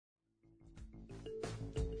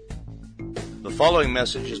The following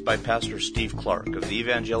message is by Pastor Steve Clark of the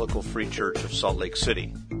Evangelical Free Church of Salt Lake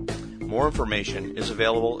City. More information is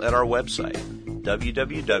available at our website,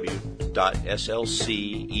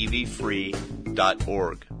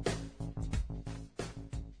 www.slcevfree.org.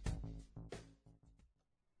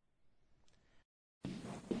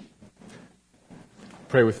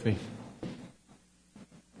 Pray with me.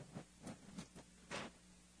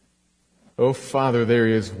 Oh, Father, there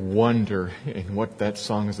is wonder in what that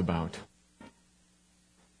song is about.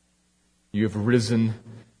 You have risen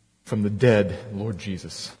from the dead, Lord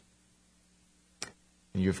Jesus.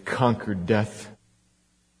 And you have conquered death.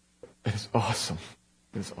 It is awesome.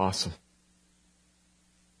 It is awesome.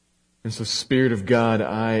 And so, Spirit of God,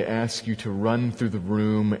 I ask you to run through the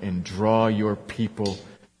room and draw your people.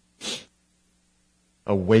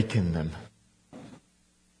 Awaken them.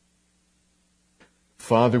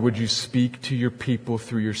 Father, would you speak to your people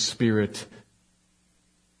through your Spirit?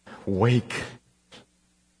 Wake.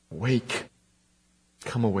 Wake.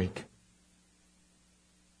 Come awake.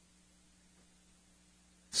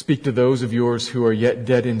 Speak to those of yours who are yet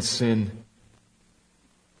dead in sin.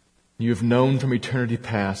 You have known from eternity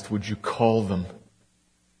past. Would you call them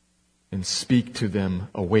and speak to them?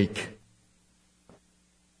 Awake.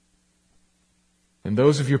 And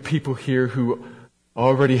those of your people here who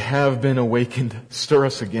already have been awakened, stir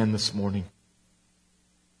us again this morning.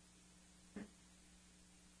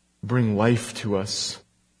 Bring life to us.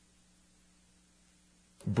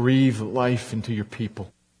 Breathe life into your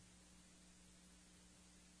people.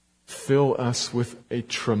 Fill us with a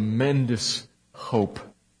tremendous hope.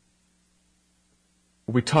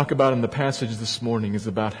 What we talk about in the passage this morning is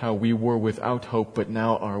about how we were without hope, but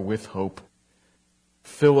now are with hope.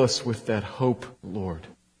 Fill us with that hope, Lord.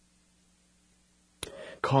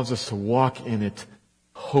 Cause us to walk in it,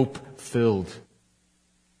 hope-filled.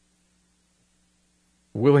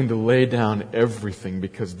 Willing to lay down everything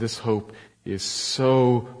because this hope is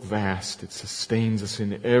so vast. It sustains us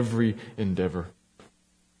in every endeavor.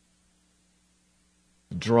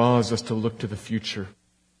 It draws us to look to the future,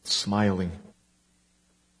 smiling,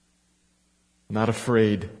 not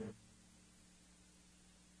afraid.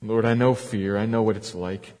 Lord, I know fear. I know what it's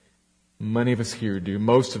like. Many of us here do.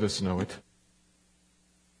 Most of us know it.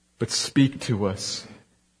 But speak to us.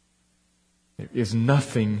 There is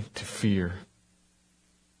nothing to fear.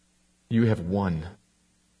 You have won.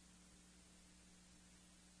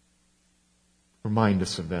 Remind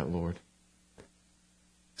us of that, Lord.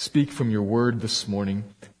 Speak from your word this morning.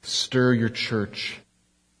 Stir your church.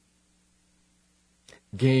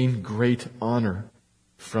 Gain great honor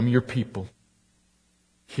from your people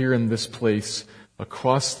here in this place,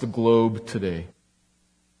 across the globe today.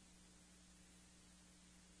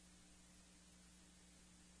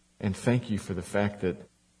 And thank you for the fact that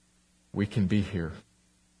we can be here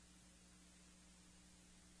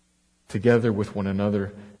together with one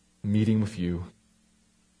another, meeting with you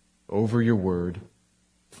over your word,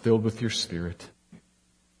 filled with your Spirit.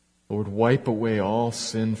 Lord, wipe away all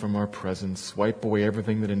sin from our presence. Wipe away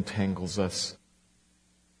everything that entangles us.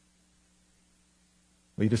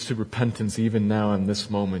 Lead us to repentance even now in this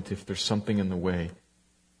moment if there's something in the way,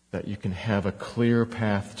 that you can have a clear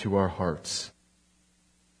path to our hearts.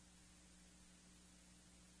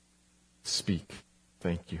 Speak.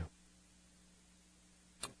 Thank you.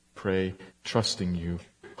 Pray, trusting you,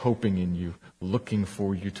 hoping in you, looking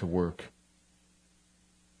for you to work.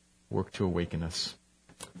 Work to awaken us.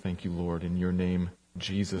 Thank you, Lord. In your name,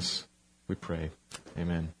 Jesus, we pray.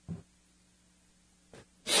 Amen.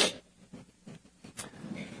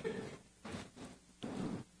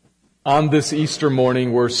 On this Easter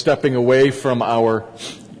morning, we're stepping away from our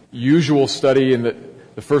usual study in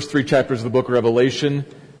the first 3 chapters of the book of Revelation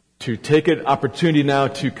to take an opportunity now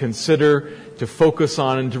to consider, to focus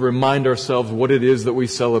on, and to remind ourselves what it is that we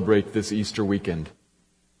celebrate this Easter weekend.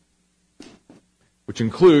 Which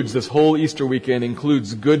includes, this whole Easter weekend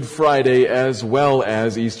includes Good Friday as well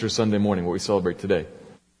as Easter Sunday morning, what we celebrate today.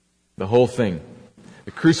 The whole thing.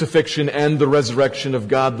 The crucifixion and the resurrection of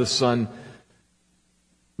God the Son.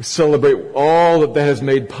 We celebrate all that has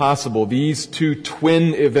made possible, these two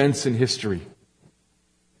twin events in history.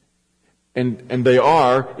 And they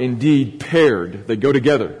are indeed paired. They go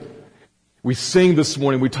together. We sing this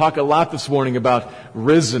morning, we talk a lot this morning about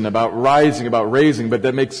risen, about rising, about raising, but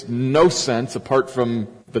that makes no sense apart from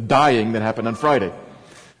the dying that happened on Friday.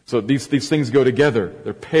 So these things go together.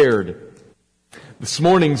 They're paired. This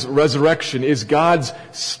morning's resurrection is God's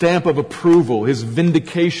stamp of approval, His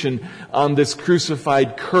vindication on this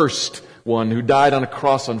crucified, cursed one who died on a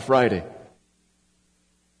cross on Friday.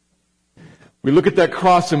 We look at that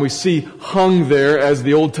cross and we see hung there, as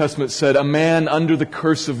the Old Testament said, a man under the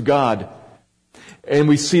curse of God. And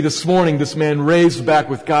we see this morning this man raised back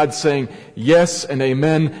with God saying, yes and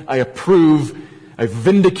amen, I approve, I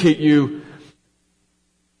vindicate you.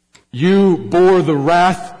 You bore the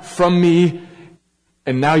wrath from me,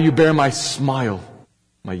 and now you bear my smile,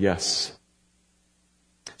 my yes.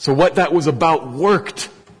 So what that was about worked.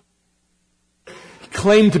 He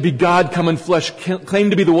claimed to be God come in flesh,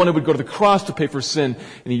 claimed to be the one who would go to the cross to pay for sin,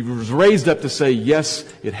 and he was raised up to say, yes,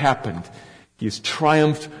 it happened. He has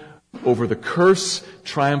triumphed over the curse,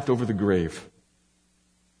 triumphed over the grave.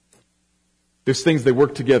 These things, they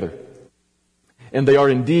work together. And they are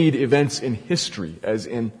indeed events in history, as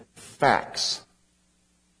in facts.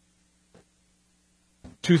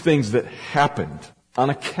 Two things that happened on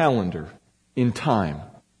a calendar in time.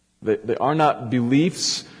 They are not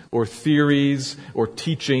beliefs or theories or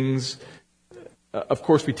teachings. Of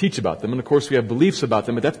course we teach about them, and of course we have beliefs about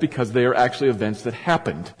them, but that's because they are actually events that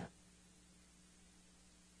happened.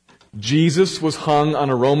 Jesus was hung on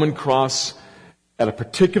a Roman cross at a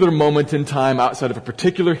particular moment in time outside of a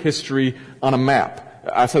particular history on a map.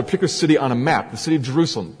 Outside of a particular city on a map, the city of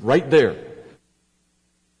Jerusalem, right there.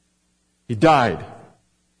 He died.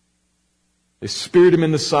 They speared him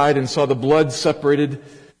in the side and saw the blood separated.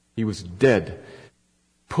 He was dead.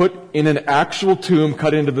 Put in an actual tomb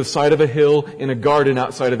cut into the side of a hill in a garden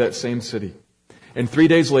outside of that same city. And 3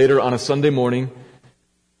 days later, on a Sunday morning,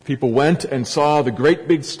 people went and saw the great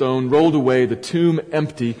big stone rolled away, the tomb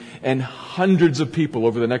empty, and hundreds of people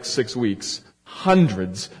over the next 6 weeks,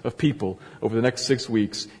 hundreds of people over the next 6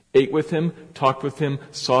 weeks ate with him, talked with him,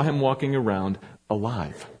 saw him walking around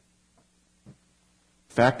alive.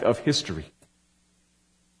 Fact of history.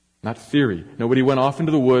 Not theory. Nobody went off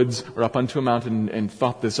into the woods or up onto a mountain and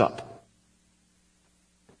thought this up.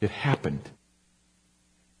 It happened.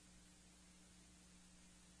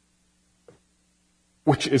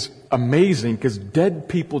 Which is amazing because dead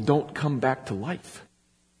people don't come back to life.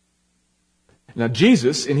 Now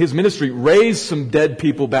Jesus, in his ministry, raised some dead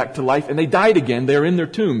people back to life and they died again. They're in their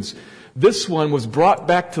tombs. This one was brought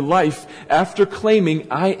back to life after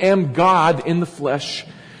claiming, I am God in the flesh.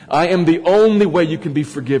 I am the only way you can be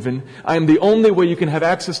forgiven. I am the only way you can have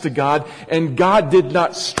access to God. And God did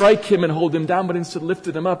not strike him and hold him down, but instead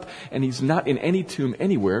lifted him up. And he's not in any tomb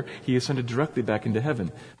anywhere. He ascended directly back into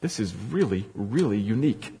heaven. This is really, really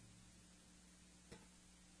unique.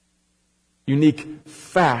 Unique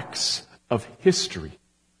facts of history.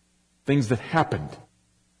 Things that happened.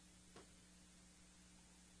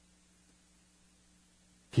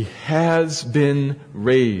 He has been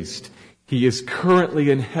raised. He is currently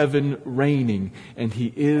in heaven reigning, and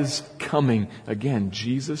he is coming again.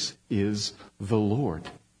 Jesus is the Lord.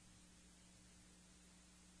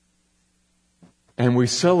 And we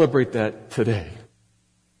celebrate that today.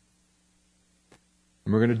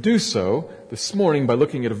 And we're going to do so this morning by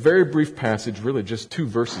looking at a very brief passage, really just 2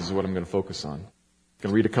 verses is what I'm going to focus on. I'm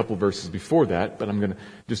going to read a couple verses before that, but I'm going to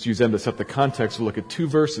just use them to set the context. We'll look at 2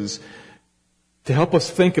 verses to help us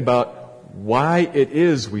think about why it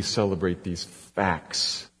is we celebrate these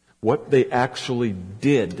facts, what they actually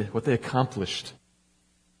did, what they accomplished.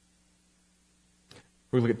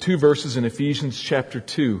 We'll look at 2 verses in Ephesians chapter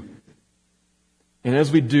 2. And as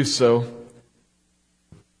we do so,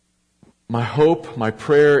 my hope, my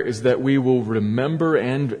prayer is that we will remember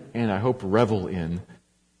and I hope revel in.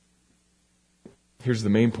 Here's the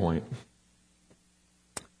main point.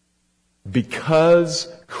 Because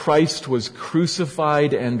Christ was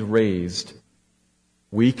crucified and raised,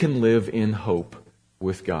 we can live in hope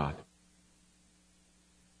with God.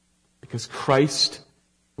 Because Christ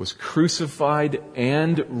was crucified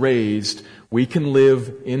and raised, we can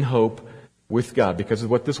live in hope with God. Because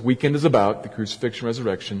of what this weekend is about, the crucifixion,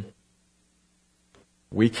 resurrection,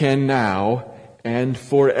 we can now and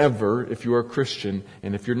forever, if you are a Christian,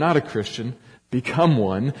 and if you're not a Christian, become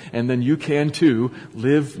one, and then you can too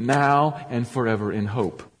live now and forever in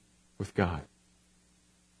hope with God.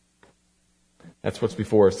 That's what's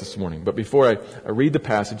before us this morning. But before I read the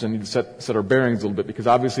passage, I need to set our bearings a little bit, because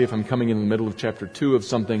obviously if I'm coming in the middle of chapter 2 of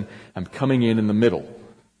something, I'm coming in the middle.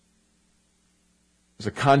 There's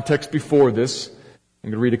a context before this. I'm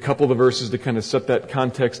going to read a couple of the verses to kind of set that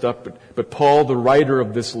context up. But Paul, the writer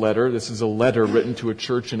of this letter, this is a letter written to a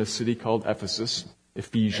church in a city called Ephesus,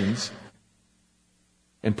 Ephesians.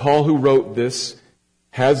 And Paul, who wrote this,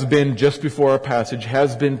 has been, just before our passage,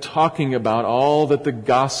 has been talking about all that the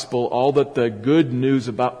gospel, all that the good news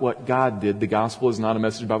about what God did. The gospel is not a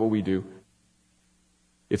message about what we do.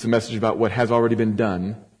 It's a message about what has already been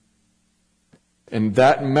done. And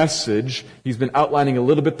that message, he's been outlining a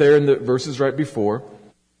little bit there in the verses right before.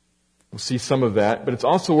 We'll see some of that. But it's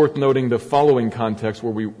also worth noting the following context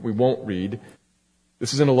where we won't read.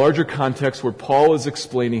 This is in a larger context where Paul is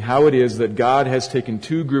explaining how it is that God has taken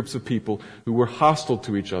two groups of people who were hostile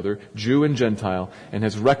to each other, Jew and Gentile, and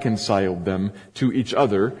has reconciled them to each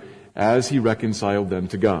other as he reconciled them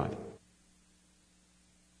to God.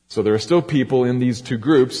 So there are still people in these two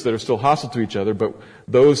groups that are still hostile to each other, but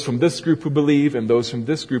those from this group who believe and those from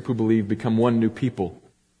this group who believe become one new people,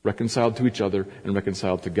 reconciled to each other and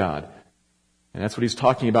reconciled to God. And that's what he's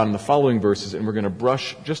talking about in the following verses, and we're going to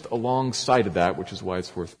brush just alongside of that, which is why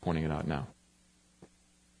it's worth pointing it out now.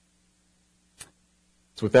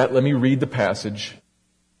 So with that, let me read the passage.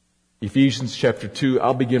 Ephesians chapter 2,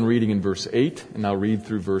 I'll begin reading in verse 8, and I'll read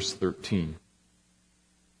through verse 13.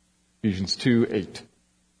 Ephesians 2:8.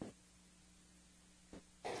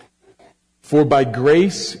 For by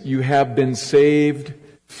grace you have been saved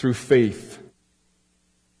through faith.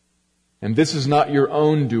 And this is not your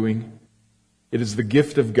own doing. It is the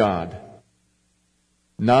gift of God,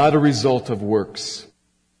 not a result of works,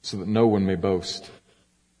 so that no one may boast.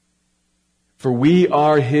 For we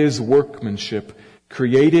are His workmanship,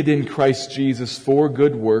 created in Christ Jesus for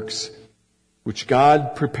good works, which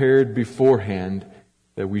God prepared beforehand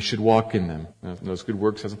that we should walk in them. Now, those good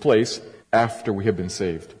works has a place after we have been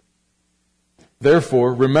saved.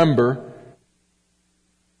 Therefore, remember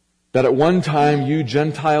that at one time you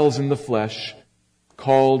Gentiles in the flesh,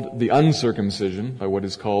 called the uncircumcision by what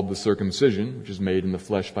is called the circumcision, which is made in the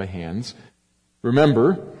flesh by hands.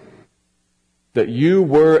 Remember that you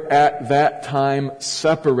were at that time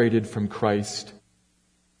separated from Christ,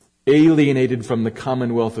 alienated from the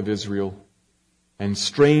commonwealth of Israel, and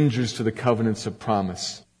strangers to the covenants of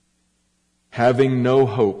promise, having no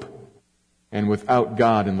hope and without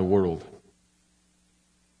God in the world.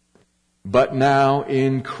 But now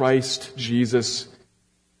in Christ Jesus,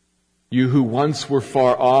 you who once were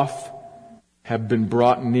far off have been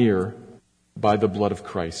brought near by the blood of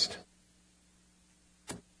Christ.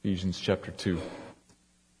 Ephesians chapter 2. I'm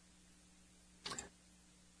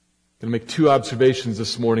going to make two observations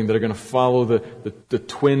this morning that are going to follow the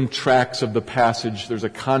twin tracks of the passage. There's a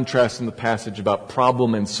contrast in the passage about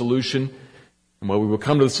problem and solution. And while we will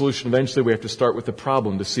come to the solution eventually, we have to start with the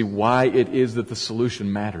problem to see why it is that the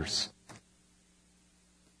solution matters.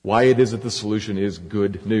 Why it is that the solution is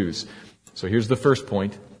good news. So here's the first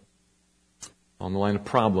point on the line of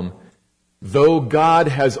problem. Though God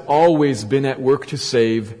has always been at work to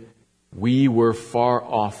save, we were far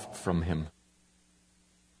off from Him.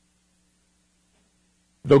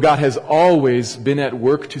 Though God has always been at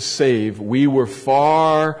work to save, we were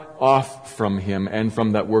far off from Him and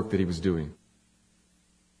from that work that He was doing.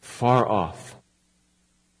 Far off.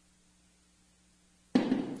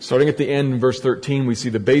 Starting at the end in verse 13, we see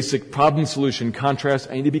the basic problem-solution contrast.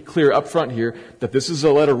 I need to be clear up front here that this is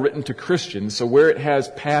a letter written to Christians. So where it has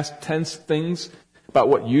past tense things about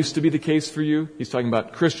what used to be the case for you, he's talking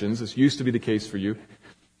about Christians. This used to be the case for you.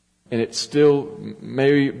 And it still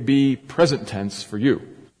may be present tense for you.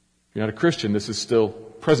 If you're not a Christian, this is still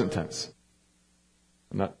present tense.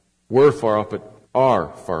 Not were far off, but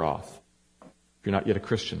are far off. If you're not yet a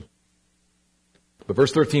Christian. But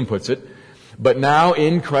verse 13 puts it, but now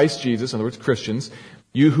in Christ Jesus, in other words, Christians,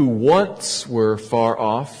 you who once were far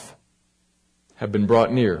off have been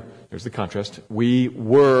brought near. There's the contrast. We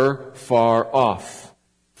were far off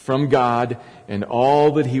from God and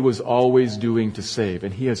all that He was always doing to save.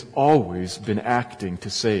 And He has always been acting to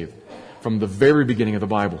save from the very beginning of the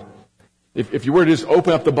Bible. If you were to just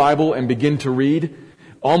open up the Bible and begin to read,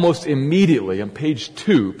 almost immediately on page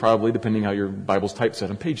 2, probably depending how your Bible's typeset,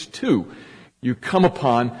 on page 2, you come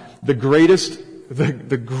upon the greatest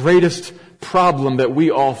problem that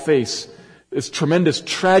we all face, this tremendous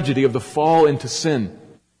tragedy of the fall into sin.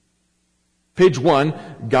 Page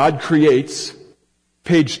 1, God creates.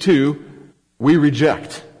 Page 2, we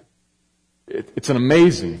reject. It's an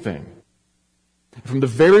amazing thing. From the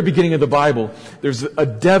very beginning of the Bible, there's a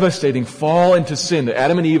devastating fall into sin.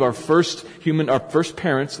 Adam and Eve, our first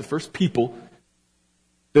parents, the first people,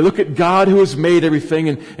 they look at God who has made everything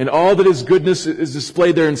and all that His goodness is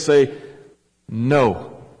displayed there and say,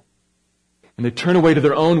 no. And they turn away to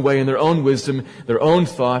their own way and their own wisdom, their own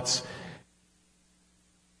thoughts.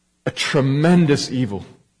 A tremendous evil.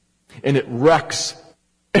 And it wrecks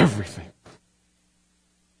everything.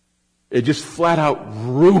 It just flat out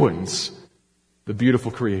ruins the beautiful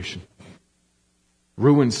creation.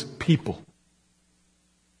 Ruins people.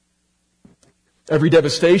 Every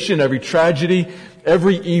devastation, every tragedy,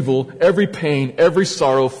 every evil, every pain, every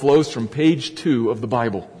sorrow flows from page 2 of the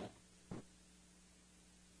Bible.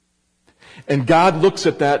 And God looks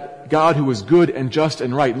at that, God who is good and just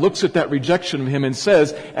and right, looks at that rejection of Him and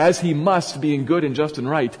says, as He must, being good and just and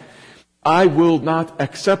right, I will not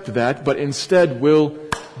accept that, but instead will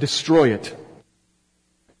destroy it.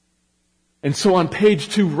 And so on page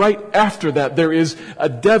 2, right after that, there is a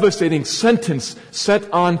devastating sentence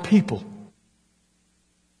set on people.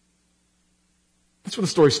 That's where the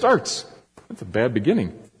story starts. That's a bad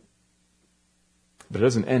beginning. But it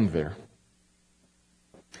doesn't end there.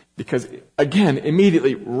 Because, again,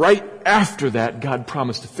 immediately, right after that, God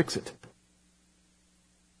promised to fix it.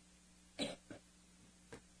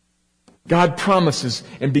 God promises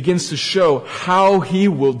and begins to show how He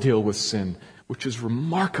will deal with sin, which is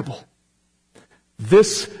remarkable.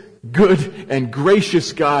 This good and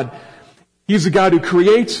gracious God, He's a God who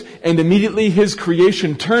creates, and immediately His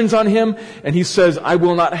creation turns on Him, and He says, I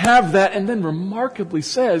will not have that, and then remarkably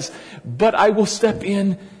says, but I will step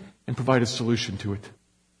in and provide a solution to it.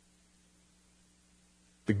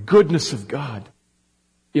 The goodness of God,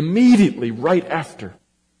 immediately right after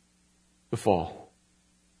the fall.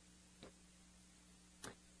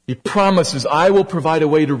 He promises, I will provide a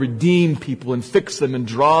way to redeem people and fix them and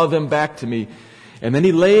draw them back to me. And then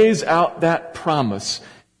He lays out that promise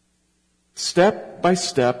step by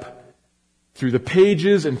step through the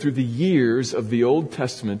pages and through the years of the Old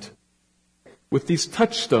Testament with these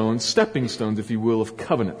touchstones, stepping stones, if you will, of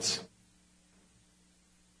covenants.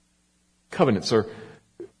 Covenants are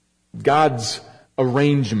God's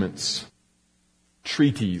arrangements,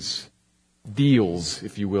 treaties, deals,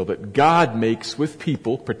 if you will, that God makes with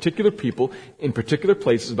people, in particular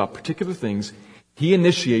places, about particular things. He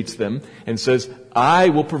initiates them and says, I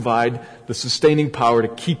will provide the sustaining power to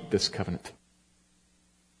keep this covenant.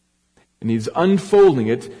 And He's unfolding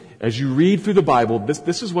it as you read through the Bible.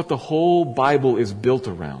 This is what the whole Bible is built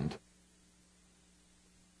around.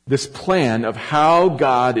 This plan of how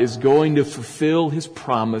God is going to fulfill His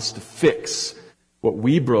promise to fix what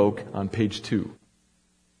we broke on page 2.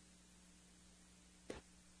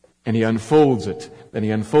 And He unfolds it, and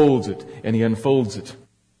He unfolds it, and He unfolds it.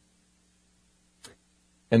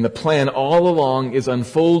 And the plan all along is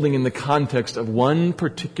unfolding in the context of one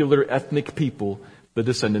particular ethnic people, the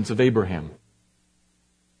descendants of Abraham.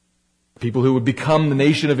 People who would become the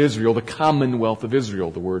nation of Israel, the commonwealth of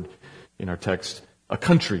Israel, the word in our text, a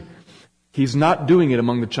country. He's not doing it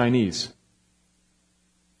among the Chinese.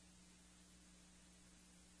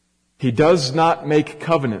 He does not make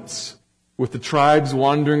covenants with the tribes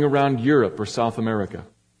wandering around Europe or South America.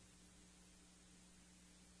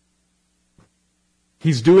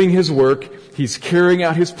 He's doing His work, He's carrying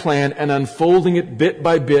out His plan and unfolding it bit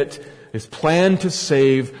by bit, His plan to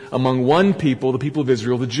save among one people, the people of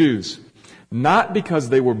Israel, the Jews. Not because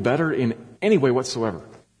they were better in any way whatsoever.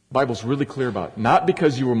 The Bible's really clear about it. Not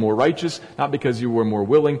because you were more righteous, not because you were more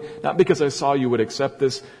willing, not because I saw you would accept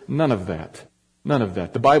this. None of that. None of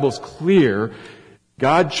that. The Bible's clear.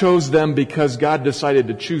 God chose them because God decided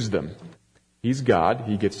to choose them. He's God.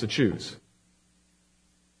 He gets to choose.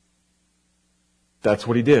 That's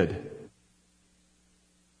what He did.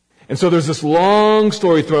 And so there's this long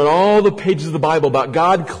story throughout all the pages of the Bible about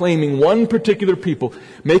God claiming one particular people,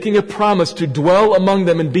 making a promise to dwell among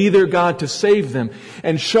them and be their God, to save them,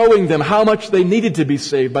 and showing them how much they needed to be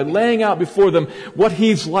saved by laying out before them what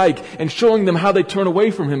He's like and showing them how they turn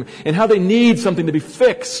away from Him and how they need something to be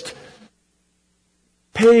fixed.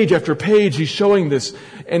 Page after page He's showing this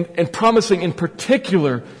and promising in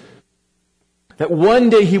particular that one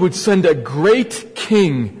day He would send a great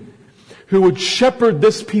king who would shepherd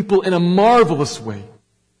this people in a marvelous way,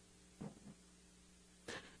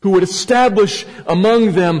 who would establish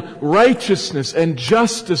among them righteousness and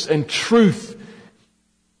justice and truth.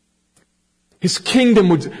 His kingdom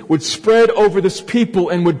would spread over this people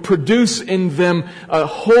and would produce in them a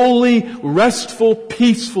holy, restful,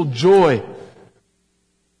 peaceful joy.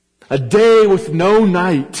 A day with no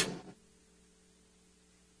night.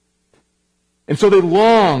 And so they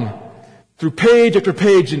long through page after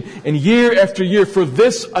page and year after year for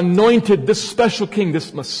this anointed, this special king,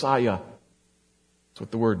 this Messiah. That's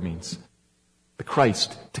what the word means. The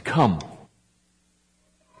Christ to come.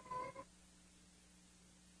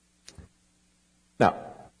 Now,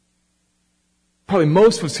 probably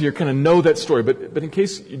most of us here kind of know that story, but in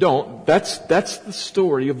case you don't, that's the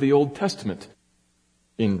story of the Old Testament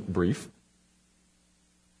in brief.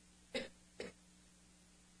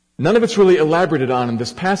 None of it's really elaborated on in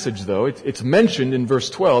this passage, though. It's mentioned in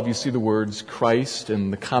verse 12. You see the words Christ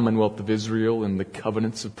and the commonwealth of Israel and the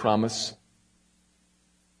covenants of promise.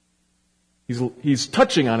 He's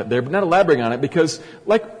touching on it there, but not elaborating on it because,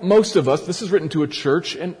 like most of us, this is written to a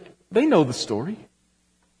church and they know the story.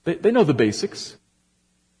 They know the basics.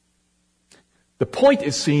 The point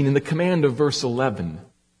is seen in the command of verse 11.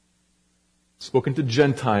 Spoken to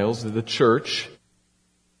Gentiles, to the church.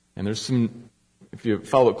 And there's some, if you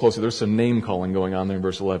follow it closely, there's some name calling going on there in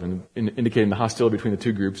verse 11, indicating the hostility between the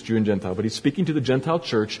two groups, Jew and Gentile. But he's speaking to the Gentile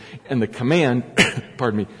church, and the command,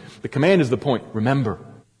 pardon me, the command is the point. Remember.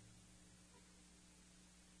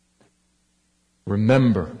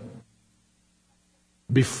 Remember.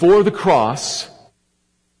 Before the cross,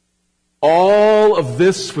 all of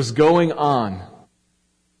this was going on,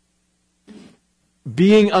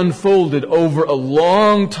 being unfolded over a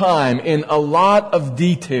long time in a lot of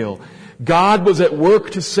detail. God was at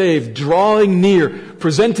work to save, drawing near,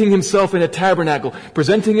 presenting Himself in a tabernacle,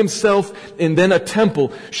 presenting Himself in then a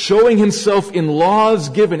temple, showing Himself in laws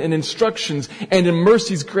given and instructions and in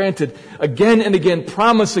mercies granted, again and again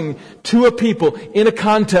promising to a people in a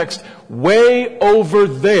context way over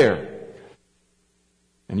there.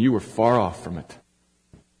 And you were far off from it.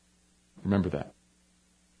 Remember that.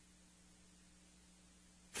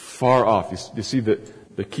 Far off. You see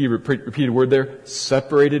the key repeated word there?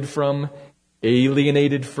 Separated from,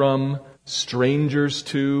 alienated from, strangers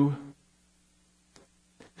to.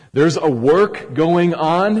 There's a work going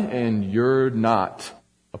on, and you're not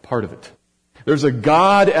a part of it. There's a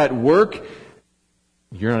God at work,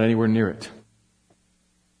 you're not anywhere near it.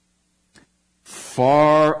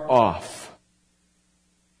 Far off.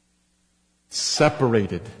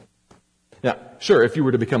 Separated. Now, sure, if you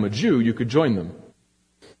were to become a Jew, you could join them.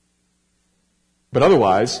 But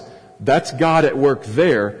otherwise, that's God at work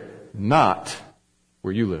there, not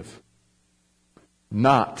where you live.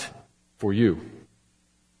 Not for you.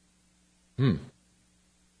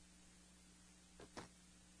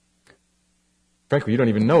 Frankly, you don't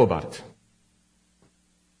even know about it.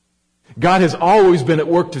 God has always been at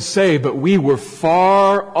work to save, but we were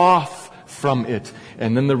far off from it.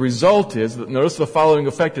 And then the result is, notice the following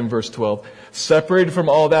effect in verse 12. Separated from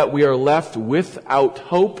all that, we are left without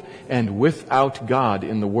hope and without God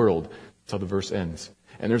in the world. That's how the verse ends.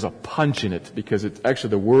 And there's a punch in it because it's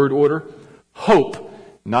actually the word order. Hope,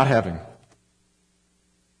 not having.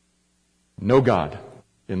 No God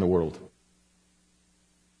in the world.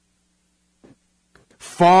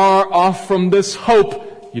 Far off from this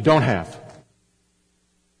hope you don't have.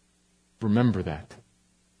 Remember that.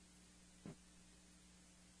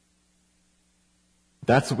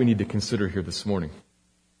 That's what we need to consider here this morning.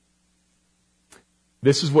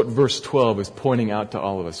 This is what verse 12 is pointing out to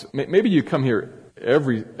all of us. Maybe you come here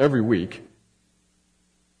every week.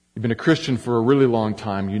 You've been a Christian for a really long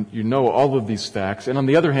time. You know all of these facts. And on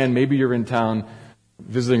the other hand, maybe you're in town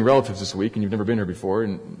visiting relatives this week and you've never been here before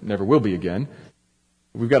and never will be again.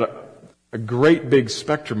 We've got a great big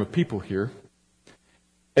spectrum of people here.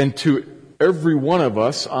 And to every one of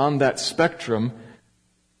us on that spectrum,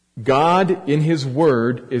 God, in His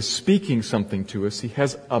Word, is speaking something to us. He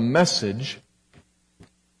has a message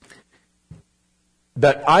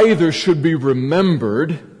that either should be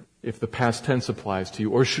remembered, if the past tense applies to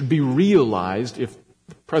you, or should be realized if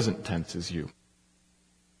the present tense is you.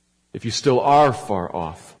 If you still are far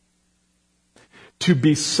off. To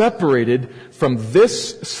be separated from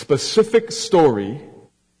this specific story,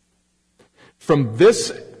 from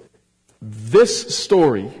this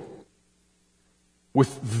story,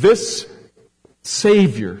 with this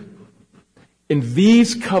Savior, in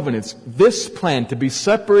these covenants, this plan, to be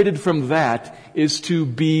separated from that is to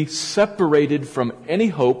be separated from any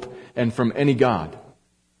hope and from any God.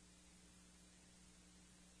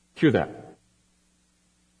 Hear that.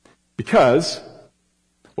 Because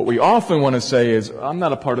what we often want to say is, I'm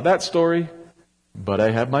not a part of that story, but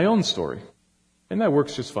I have my own story. And that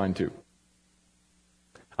works just fine too.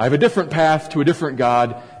 I have a different path to a different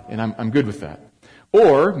God, and I'm good with that.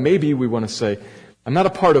 Or maybe we want to say, I'm not a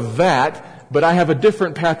part of that, but I have a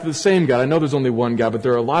different path to the same God. I know there's only one God, but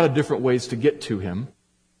there are a lot of different ways to get to Him.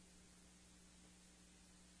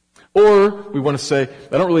 Or we want to say,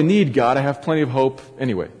 I don't really need God. I have plenty of hope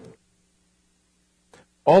anyway.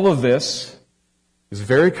 All of this is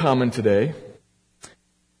very common today.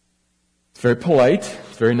 It's very polite.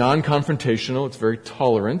 It's very non-confrontational. It's very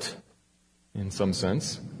tolerant in some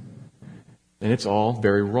sense. And it's all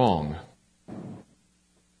very wrong.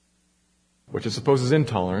 Which I suppose is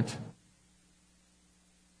intolerant.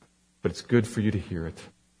 But it's good for you to hear it.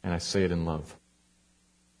 And I say it in love.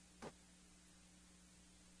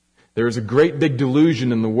 There is a great big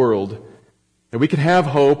delusion in the world that we can have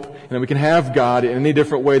hope and that we can have God in any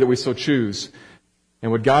different way that we so choose.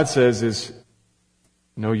 And what God says is,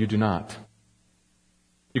 no, you do not.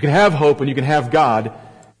 You can have hope and you can have God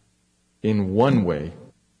in one way.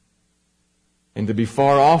 And to be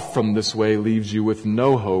far off from this way leaves you with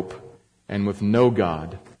no hope and with no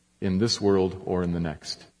God in this world or in the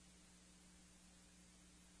next.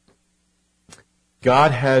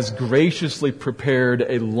 God has graciously prepared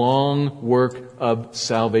a long work of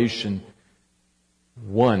salvation.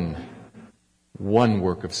 One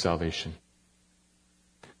work of salvation.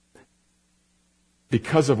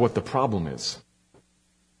 Because of what the problem is.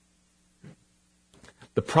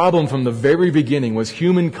 The problem from the very beginning was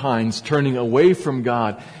humankind's turning away from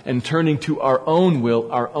God and turning to our own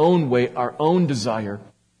will, our own way, our own desire.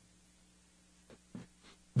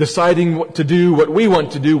 Deciding what to do, what we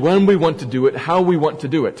want to do, when we want to do it, how we want to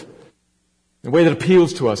do it. In a way that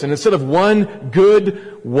appeals to us. And instead of one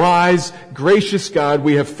good, wise, gracious God,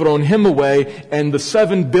 we have thrown Him away and the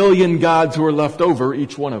 7 billion gods who are left over,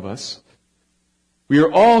 each one of us. We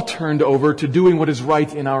are all turned over to doing what is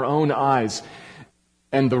right in our own eyes.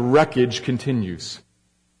 And the wreckage continues.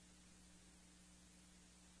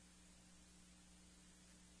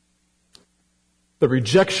 The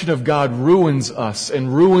rejection of God ruins us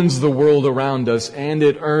and ruins the world around us, and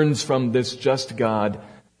it earns from this just God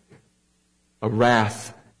a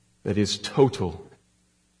wrath that is total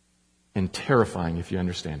and terrifying if you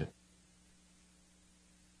understand it.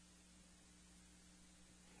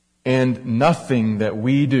 And nothing that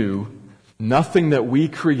we do, nothing that we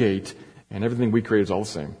create, and everything we create is all the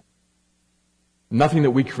same. Nothing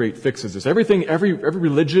that we create fixes this. Everything, every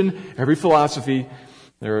religion, every philosophy,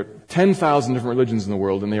 there are 10,000 different religions in the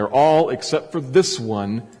world, and they are all, except for this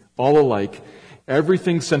one, all alike.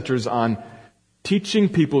 Everything centers on teaching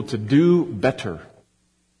people to do better,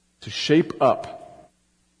 to shape up,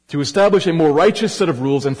 to establish a more righteous set of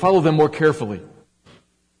rules and follow them more carefully.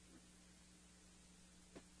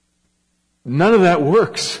 None of that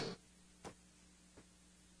works.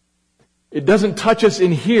 It doesn't touch us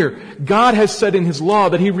in here. God has said in His law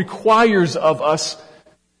that He requires of us,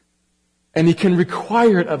 and He can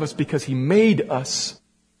require it of us because He made us.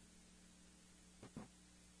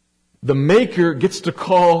 The Maker gets to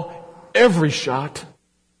call every shot.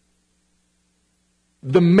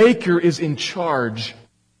 The Maker is in charge,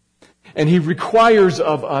 and He requires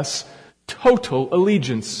of us total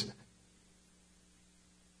allegiance.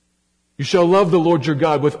 You shall love the Lord your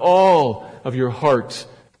God with all of your heart,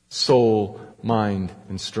 soul, mind,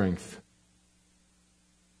 and strength.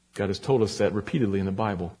 God has told us that repeatedly in the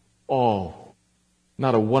Bible. All.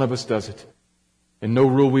 Not a one of us does it. And no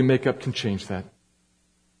rule we make up can change that.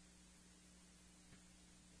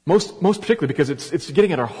 Most particularly because it's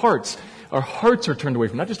getting at our hearts. Our hearts are turned away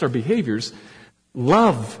from not just our behaviors.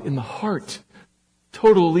 Love in the heart.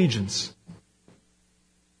 Total allegiance.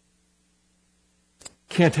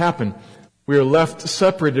 Can't happen. We are left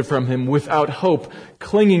separated from Him without hope,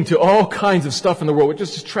 clinging to all kinds of stuff in the world, which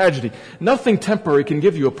is just tragedy. Nothing temporary can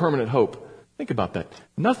give you a permanent hope. Think about that.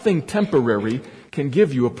 Nothing temporary can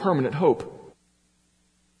give you a permanent hope.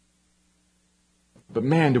 But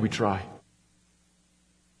man, do we try.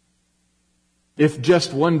 If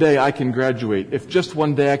just one day I can graduate, if just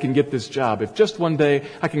one day I can get this job, if just one day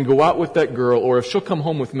I can go out with that girl, or if she'll come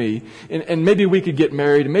home with me, and maybe we could get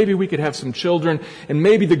married, and maybe we could have some children, and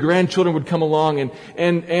maybe the grandchildren would come along,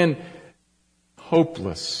 and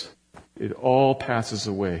hopeless. It all passes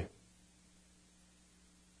away.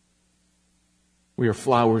 We are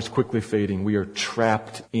flowers quickly fading. We are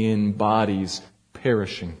trapped in bodies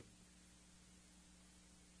perishing.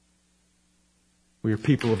 We are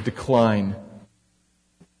people of decline.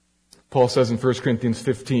 Paul says in 1 Corinthians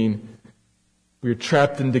 15, we are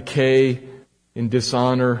trapped in decay, in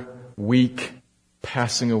dishonor, weak,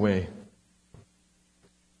 passing away.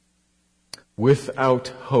 Without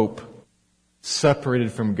hope,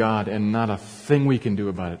 separated from God, and not a thing we can do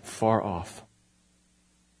about it, far off.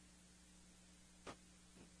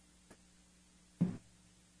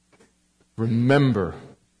 Remember,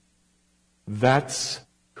 that's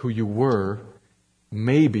who you were,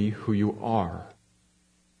 maybe who you are.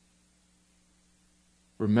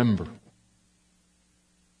 Remember.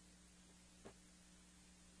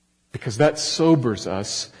 Because that sobers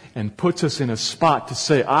us and puts us in a spot to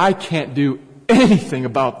say, I can't do anything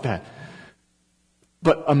about that.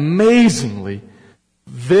 But amazingly,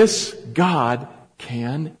 this God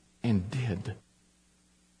can and did.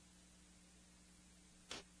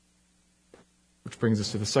 Which brings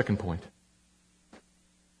us to the second point.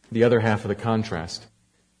 The other half of the contrast.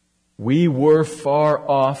 We were far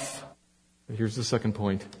off. Here's the second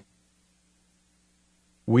point.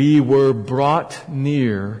 We were brought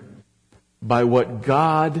near by what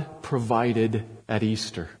God provided at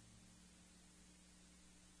Easter.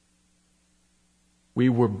 We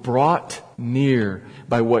were brought near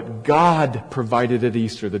by what God provided at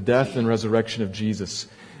Easter, the death and resurrection of Jesus.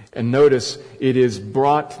 And notice, it is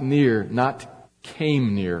brought near, not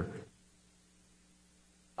came near.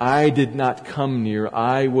 I did not come near.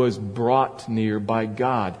 I was brought near by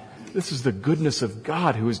God. This is the goodness of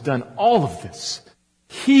God who has done all of this.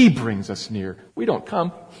 He brings us near. We don't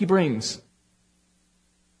come. He brings.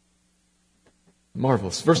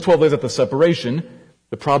 Marvelous. Verse 12 lays out the separation,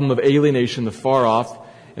 the problem of alienation, the far off.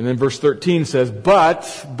 And then verse 13 says,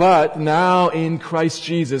 But now in Christ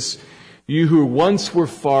Jesus, you who once were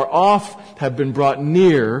far off have been brought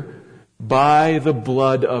near by the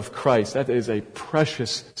blood of Christ. That is a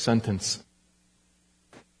precious sentence.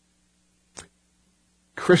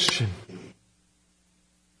 Christian,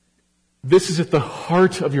 this is at the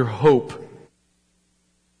heart of your hope.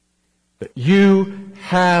 That you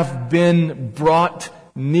have been brought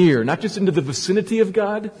near, not just into the vicinity of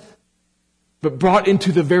God, but brought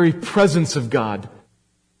into the very presence of God.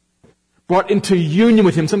 Brought into union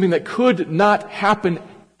with Him, something that could not happen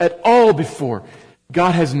at all before.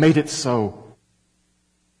 God has made it so.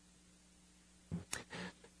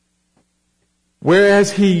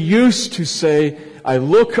 Whereas He used to say, I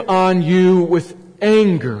look on you with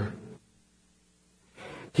anger,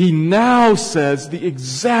 He now says the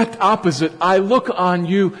exact opposite. I look on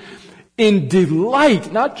you in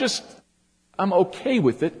delight, not just I'm okay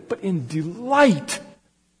with it, but in delight,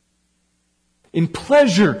 in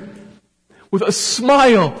pleasure, with a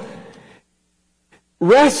smile.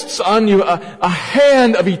 Rests on you a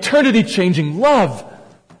hand of eternity-changing love.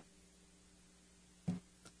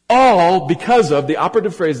 All because of, the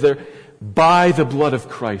operative phrase there, by the blood of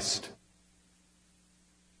Christ.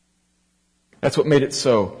 That's what made it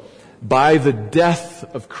so. By the death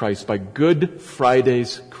of Christ, by Good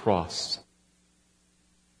Friday's cross.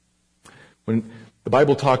 When the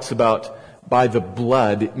Bible talks about by the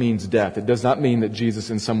blood, it means death. It does not mean that Jesus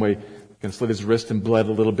in some way can slit His wrist and bled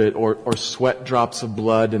a little bit, or sweat drops of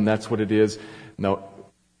blood and that's what it is. No.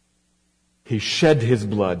 He shed His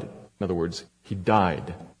blood. In other words, He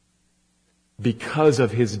died. Because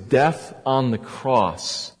of His death on the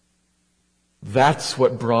cross, that's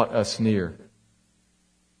what brought us near.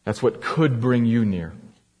 That's what could bring you near.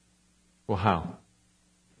 Well, how?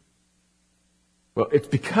 Well, it's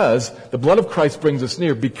because the blood of Christ brings us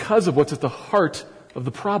near because of what's at the heart of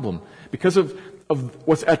the problem. Because of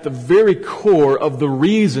what's at the very core of the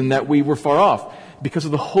reason that we were far off. Because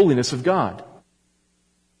of the holiness of God.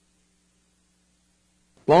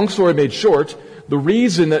 Long story made short, the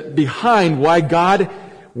reason that behind why God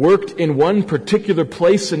worked in one particular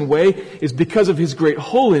place and way is because of His great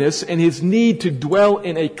holiness and His need to dwell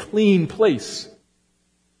in a clean place.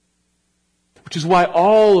 Which is why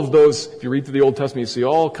all of those, if you read through the Old Testament, you see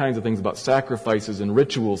all kinds of things about sacrifices and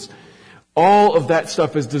rituals. All of that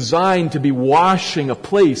stuff is designed to be washing a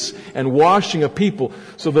place and washing a people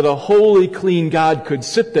so that a holy, clean God could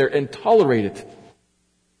sit there and tolerate it.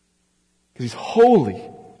 Because He's holy,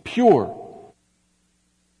 pure.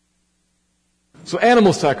 So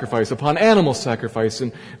animal sacrifice upon animal sacrifice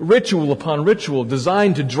and ritual upon ritual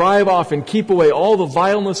designed to drive off and keep away all the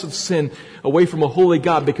vileness of sin away from a holy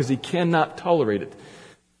God because He cannot tolerate it.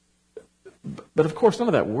 But of course, none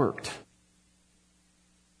of that worked.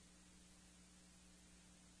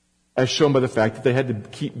 As shown by the fact that they had to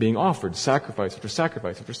keep being offered sacrifice after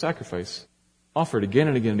sacrifice after sacrifice, offered again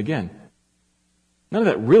and again and again. None of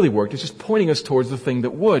that really worked. It's just pointing us towards the thing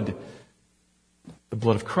that would. The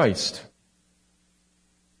blood of Christ.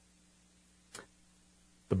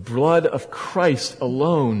 The blood of Christ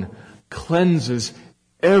alone cleanses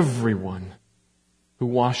everyone who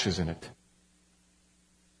washes in it.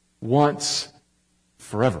 Once,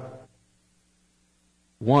 forever.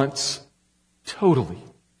 Once, totally.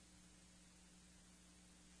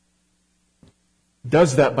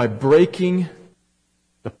 Does that by breaking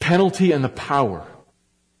the penalty and the power.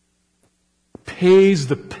 Pays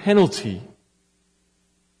the penalty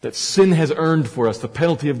that sin has earned for us, the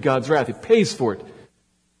penalty of God's wrath. It pays for it.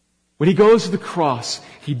 When He goes to the cross,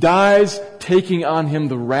 He dies taking on Him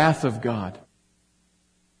the wrath of God.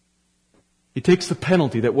 He takes the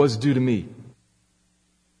penalty that was due to me.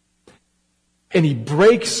 And He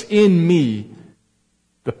breaks in me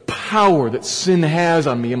the power that sin has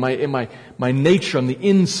on me, in my nature on the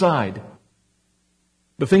inside.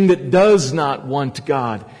 The thing that does not want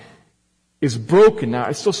God is broken. Now,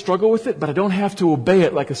 I still struggle with it, but I don't have to obey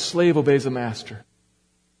it like a slave obeys a master.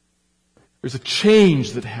 There's a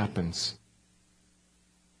change that happens.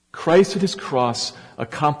 Christ at His cross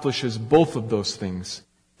accomplishes both of those things,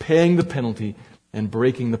 paying the penalty and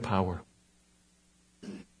breaking the power.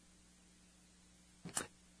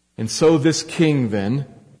 And so this King then,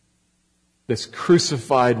 this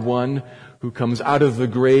crucified one who comes out of the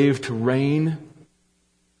grave to reign,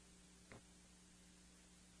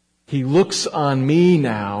 He looks on me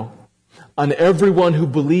now, on everyone who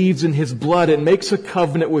believes in His blood and makes a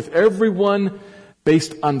covenant with everyone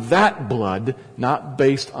based on that blood, not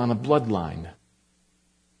based on a bloodline.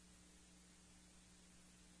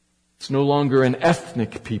 It's no longer an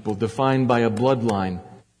ethnic people defined by a bloodline.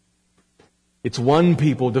 It's one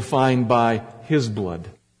people defined by His blood.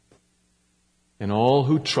 And all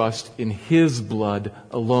who trust in His blood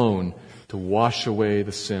alone to wash away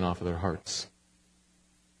the sin off of their hearts.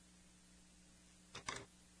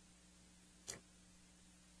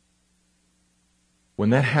 When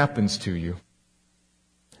that happens to you,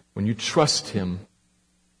 when you trust Him,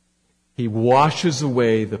 He washes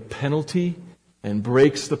away the penalty and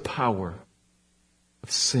breaks the power of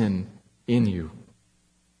sin in you.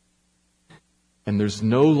 And there's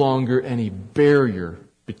no longer any barrier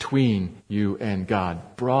between you and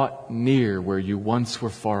God, brought near where you once were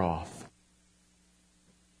far off.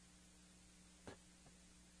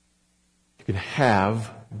 You can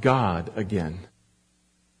have God again.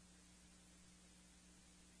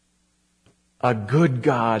 A good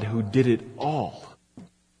God who did it all. You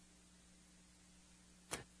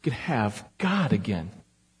can have God again.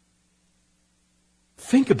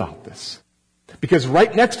 Think about this. Because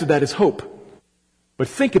right next to that is hope. But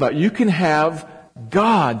think about it. You can have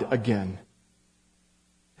God again.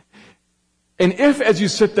 And if, as you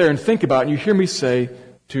sit there and think about it, and you hear me say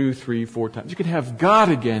 2, 3, 4 times, you can have God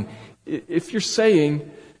again. If you're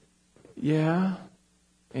saying, yeah,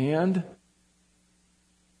 and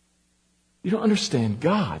you don't understand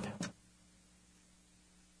God.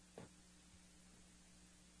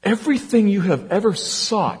 Everything you have ever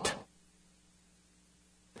sought,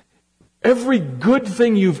 every good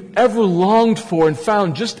thing you've ever longed for and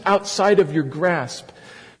found just outside of your grasp,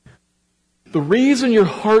 the reason your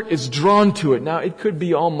heart is drawn to it, now it could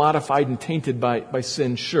be all modified and tainted by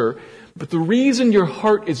sin, sure, but the reason your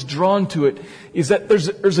heart is drawn to it is that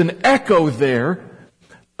there's an echo there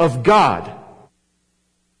of God.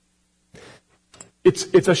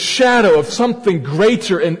 It's a shadow of something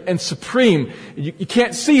greater and supreme. You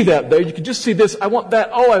can't see that there. You can just see this. I want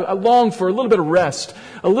that. Oh, I long for a little bit of rest,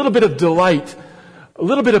 a little bit of delight, a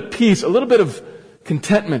little bit of peace, a little bit of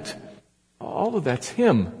contentment. All of that's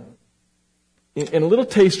Him. And a little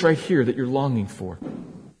taste right here that you're longing for.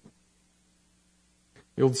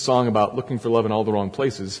 The old song about looking for love in all the wrong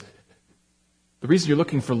places. The reason you're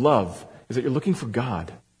looking for love is that you're looking for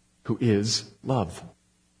God, who is love.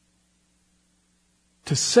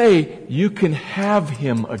 To say you can have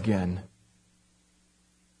Him again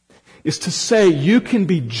is to say you can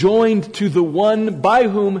be joined to the one by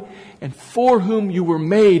whom and for whom you were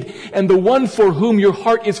made, and the one for whom your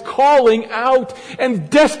heart is calling out and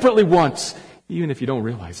desperately wants, even if you don't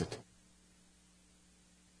realize it.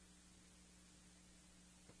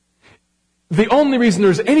 The only reason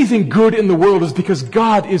there's anything good in the world is because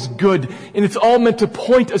God is good, and it's all meant to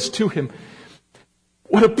point us to Him.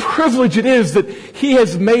 What a privilege it is that He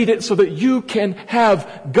has made it so that you can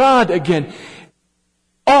have God again.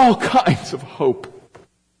 All kinds of hope.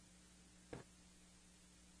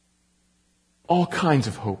 All kinds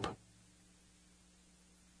of hope.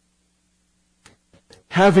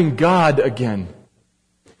 Having God again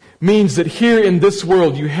means that here in this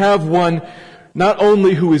world you have one not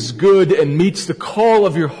only who is good and meets the call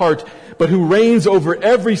of your heart, but who reigns over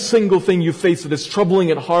every single thing you face that is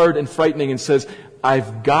troubling and hard and frightening and says,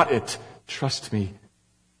 I've got it. Trust me.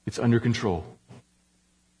 It's under control.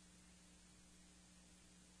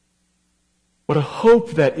 What a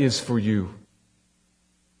hope that is for you.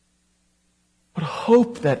 What a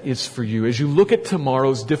hope that is for you as you look at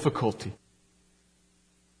tomorrow's difficulty.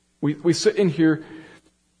 We sit in here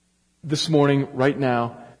this morning, right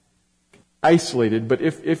now, isolated, but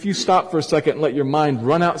if you stop for a second and let your mind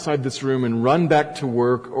run outside this room and run back to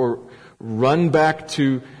work or run back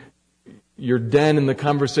to your den and the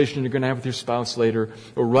conversation you're going to have with your spouse later,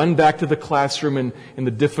 or run back to the classroom and the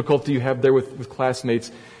difficulty you have there with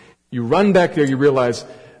classmates, you run back there, you realize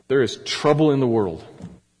there is trouble in the world.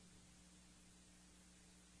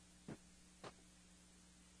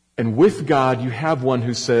 And with God, you have one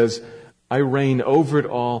who says, I reign over it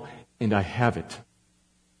all and I have it.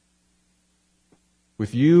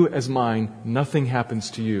 With you as mine, nothing happens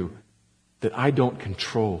to you that I don't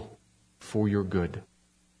control for your good.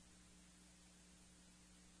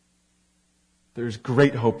 There's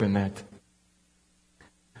great hope in that.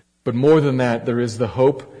 But more than that, there is the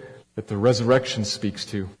hope that the resurrection speaks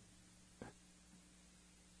to.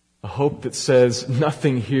 A hope that says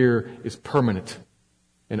nothing here is permanent,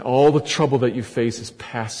 and all the trouble that you face is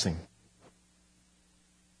passing.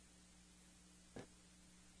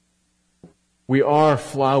 We are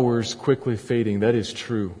flowers quickly fading. That is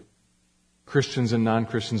true. Christians and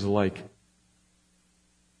non-Christians alike.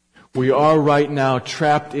 We are right now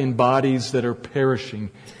trapped in bodies that are perishing,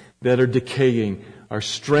 that are decaying. Our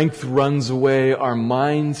strength runs away, our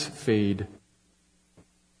minds fade.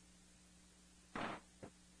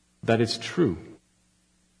 That is true.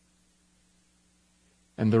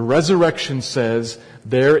 And the resurrection says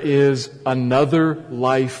there is another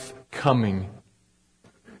life coming.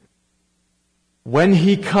 When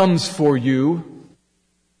He comes for you,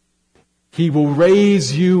 He will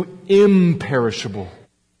raise you imperishable,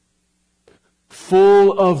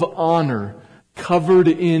 full of honor, covered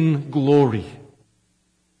in glory,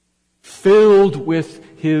 filled with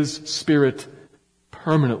His Spirit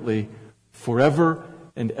permanently, forever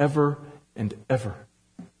and ever and ever.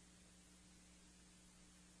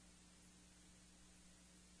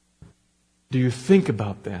 Do you think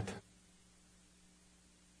about that?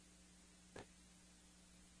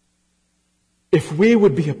 If we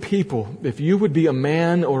would be a people, if you would be a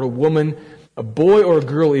man or a woman, a boy or a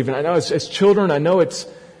girl even, I know as children, I know it's,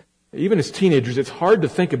 even as teenagers, it's hard to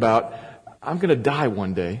think about, I'm going to die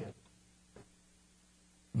one day.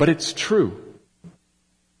 But it's true.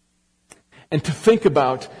 And to think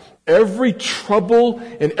about every trouble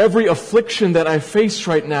and every affliction that I face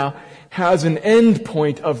right now has an end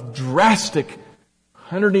point of drastic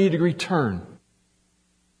 180-degree turn.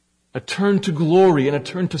 A turn to glory and a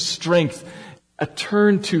turn to strength. A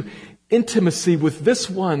turn to intimacy with this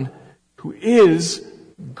one who is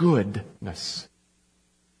goodness.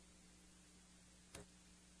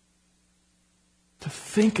 To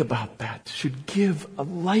think about that should give a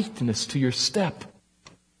lightness to your step.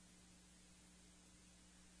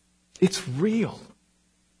 It's real.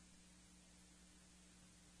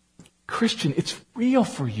 Christian, it's real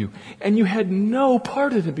for you. And you had no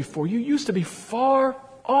part of it before. You used to be far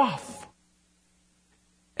off.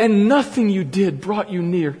 And nothing you did brought you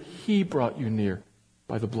near. He brought you near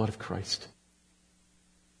by the blood of Christ.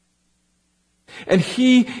 And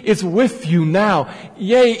He is with you now.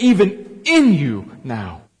 Yea, even in you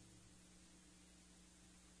now.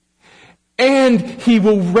 And He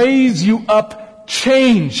will raise you up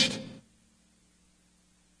changed.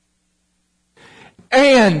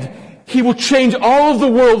 And He will change all of the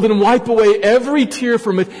world and wipe away every tear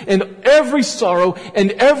from it and every sorrow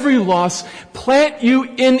and every loss, plant you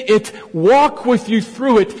in it, walk with you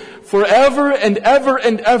through it forever and ever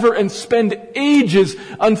and ever, and spend ages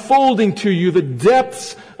unfolding to you the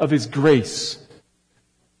depths of His grace.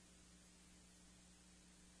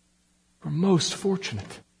 We're most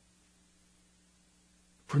fortunate.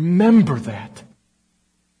 Remember that.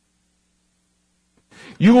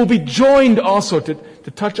 You will be joined also,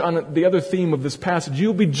 to touch on the other theme of this passage, you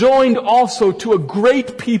will be joined also to a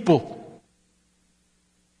great people.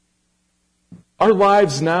 Our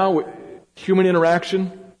lives now, human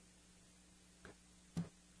interaction,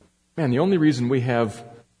 man, the only reason we have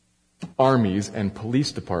armies and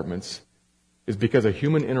police departments is because of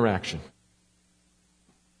human interaction.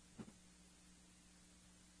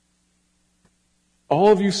 All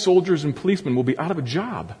of you soldiers and policemen will be out of a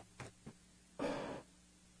job.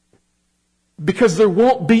 Because there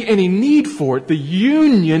won't be any need for it. The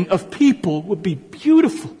union of people would be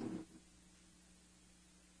beautiful.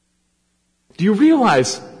 Do you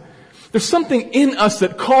realize there's something in us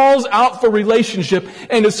that calls out for relationship,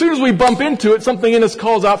 and as soon as we bump into it, something in us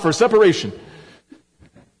calls out for separation.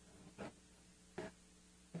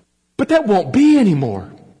 But that won't be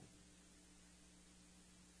anymore.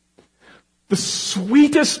 The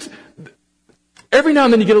sweetest, every now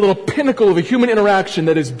and then you get a little pinnacle of a human interaction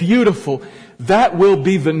that is beautiful. That will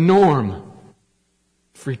be the norm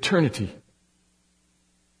for eternity.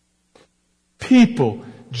 People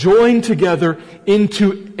joined together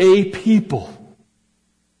into a people.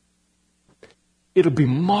 It'll be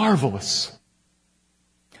marvelous.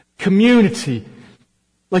 Community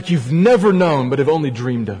like you've never known but have only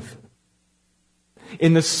dreamed of.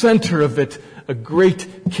 In the center of it, a great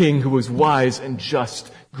king who was wise and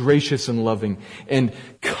just, gracious and loving, and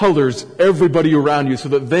colors everybody around you so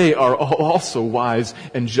that they are also wise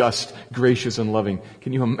and just, gracious and loving.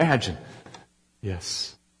 Can you imagine?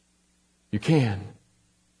 Yes. You can.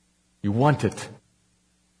 You want it.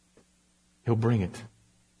 He'll bring it.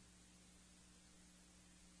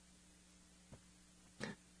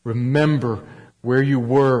 Remember where you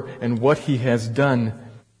were and what He has done,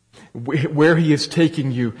 where He is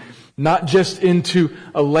taking you. Not just into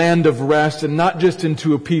a land of rest and not just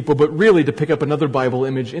into a people, but really, to pick up another Bible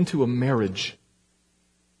image, into a marriage.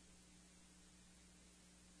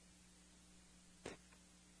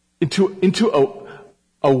 Into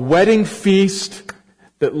a wedding feast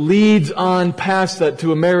that leads on past that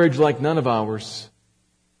to a marriage like none of ours.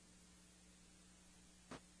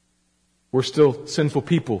 We're still sinful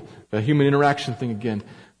people, a human interaction thing again.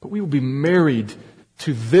 But we will be married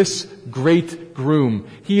to this great groom.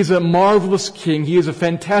 He is a marvelous king. He is a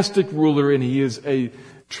fantastic ruler, and he is a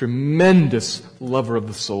tremendous lover of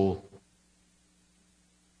the soul.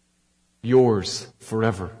 Yours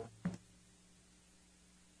forever.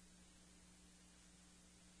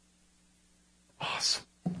 Awesome.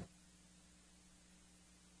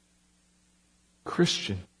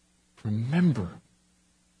 Christian, remember.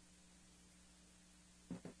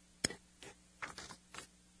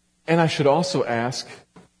 And I should also ask,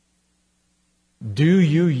 do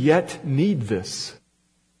you yet need this?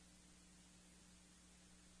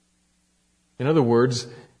 In other words,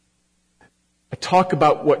 I talk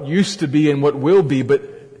about what used to be and what will be, but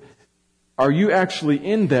are you actually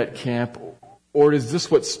in that camp, or is this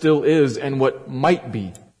what still is and what might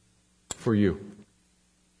be for you?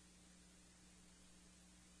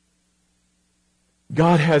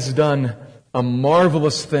 God has done a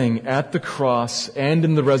marvelous thing at the cross and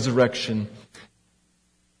in the resurrection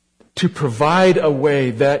to provide a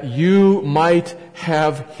way that you might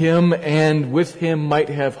have Him and with Him might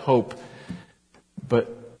have hope.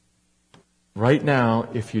 But right now,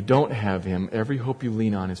 if you don't have Him, every hope you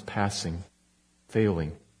lean on is passing,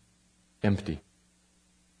 failing, empty.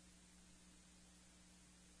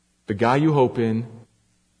 The guy you hope in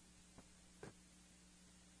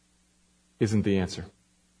isn't the answer.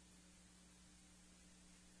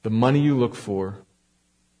 The money you look for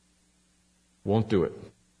won't do it.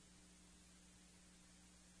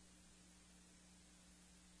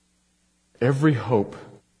 Every hope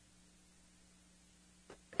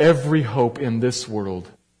in this world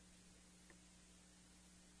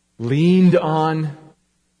leaned on,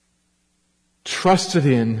 trusted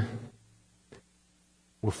in,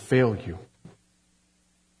 will fail you.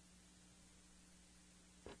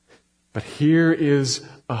 But here is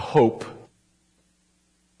a hope.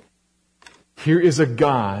 Here is a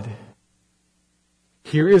God.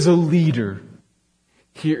 Here is a leader.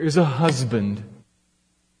 Here is a husband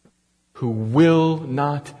who will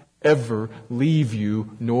not ever leave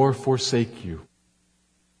you nor forsake you.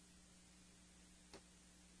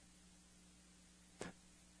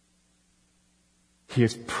 He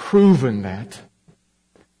has proven that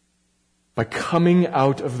by coming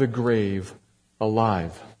out of the grave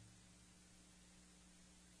alive.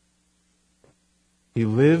 He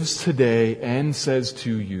lives today and says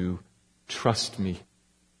to you, trust me.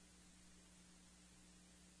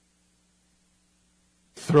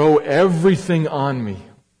 Throw everything on me.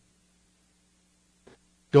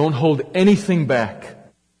 Don't hold anything back.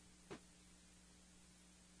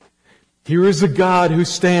 Here is a God who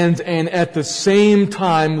stands and at the same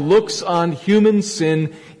time looks on human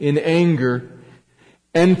sin in anger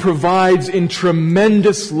and provides in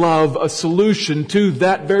tremendous love a solution to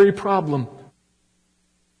that very problem.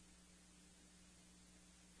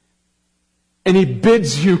 And He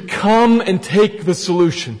bids you come and take the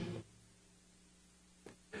solution.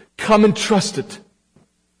 Come and trust it.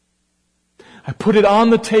 I put it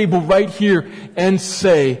on the table right here and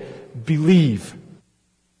say, believe,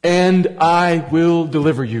 and I will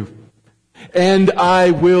deliver you. And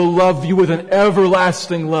I will love you with an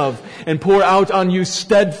everlasting love and pour out on you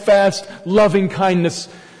steadfast, loving kindness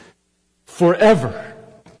forever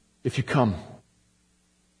if you come.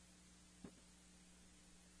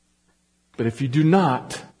 But if you do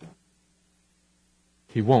not,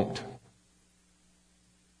 He won't.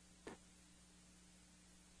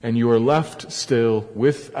 And you are left still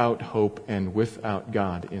without hope and without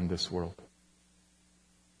God in this world.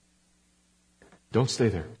 Don't stay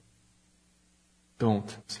there.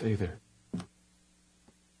 Don't stay there.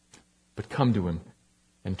 But come to Him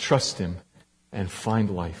and trust Him and find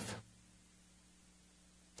life.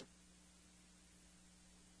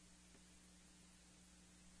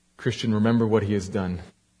 Christian, remember what He has done.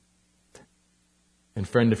 And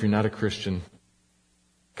friend, if you're not a Christian,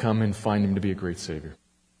 come and find Him to be a great Savior.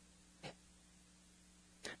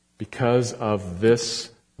 Because of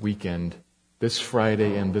this weekend, this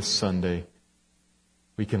Friday and this Sunday,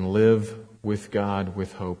 we can live with God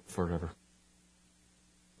with hope forever.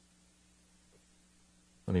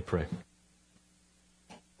 Let me pray.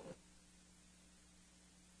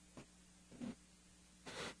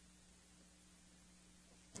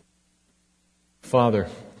 Father,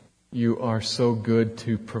 You are so good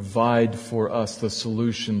to provide for us the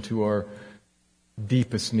solution to our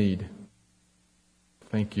deepest need.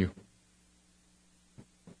 Thank You.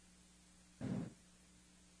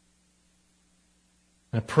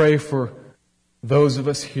 I pray for those of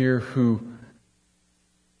us here who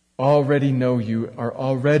already know You, are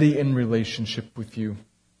already in relationship with You.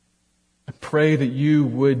 I Pray that you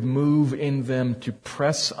would move in them to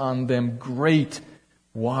press on them great,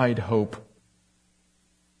 wide hope.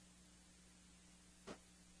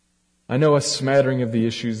 I know a smattering of the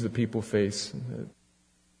issues that people face,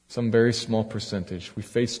 some very small percentage. We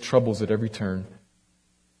face troubles at every turn.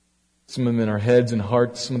 Some of them in our heads and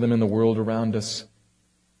hearts, some of them in the world around us.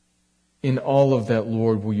 In all of that,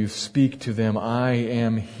 Lord, will you speak to them? I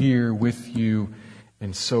am here with you,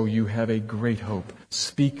 and so you have a great hope.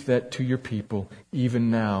 Speak that to your people,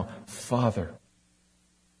 even now. Father,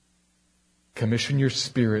 commission your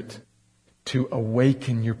Spirit to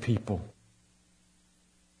awaken your people.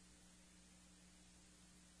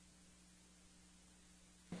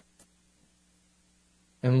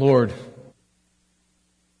 And Lord,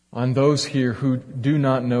 on those here who do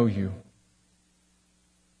not know you,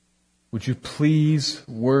 would you please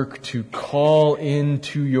work to call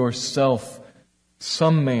into yourself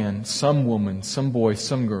some man, some woman, some boy,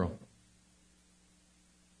 some girl.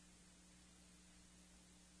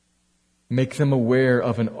 Make them aware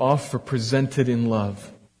of an offer presented in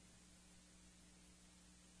love.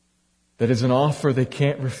 That is an offer they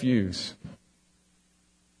can't refuse.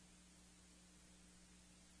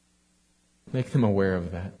 Make them aware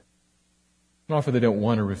of that. An offer they don't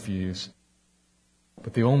want to refuse.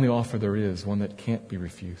 But the only offer there is, one that can't be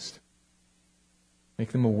refused.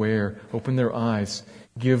 Make them aware, open their eyes,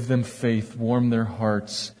 give them faith, warm their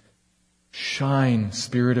hearts. Shine,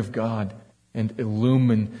 Spirit of God, and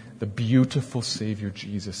illumine the beautiful Savior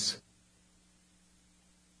Jesus.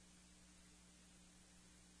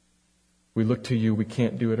 We look to you. We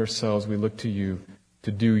can't do it ourselves. We look to you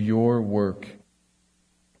to do your work.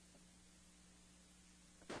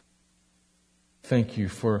 Thank you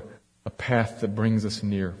for a path that brings us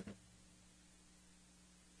near.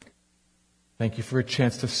 Thank you for a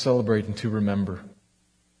chance to celebrate and to remember.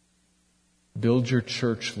 Build your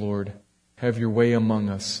church, Lord. Have your way among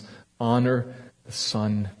us. Honor the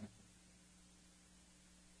Son.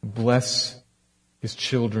 Bless His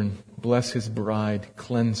children. Bless His bride.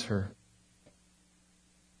 Cleanse her.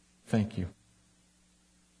 Thank you.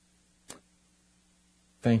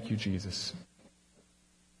 Thank you, Jesus.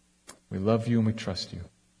 We love you and we trust you.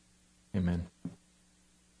 Amen.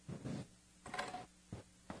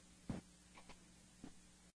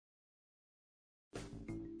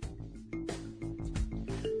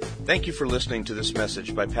 Thank you for listening to this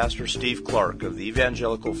message by Pastor Steve Clark of the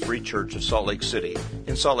Evangelical Free Church of Salt Lake City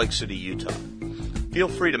in Salt Lake City, Utah. Feel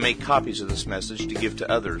free to make copies of this message to give to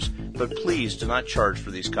others, but please do not charge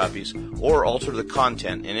for these copies or alter the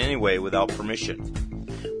content in any way without permission.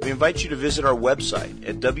 We invite you to visit our website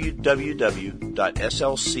at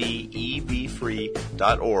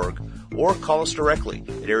www.slcevfree.org or call us directly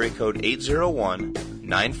at area code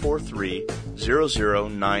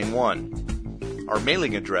 801-943-0091. Our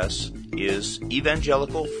mailing address is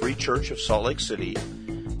Evangelical Free Church of Salt Lake City,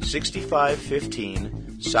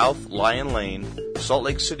 6515 South Lion Lane, Salt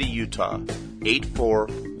Lake City, Utah,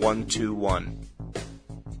 84121.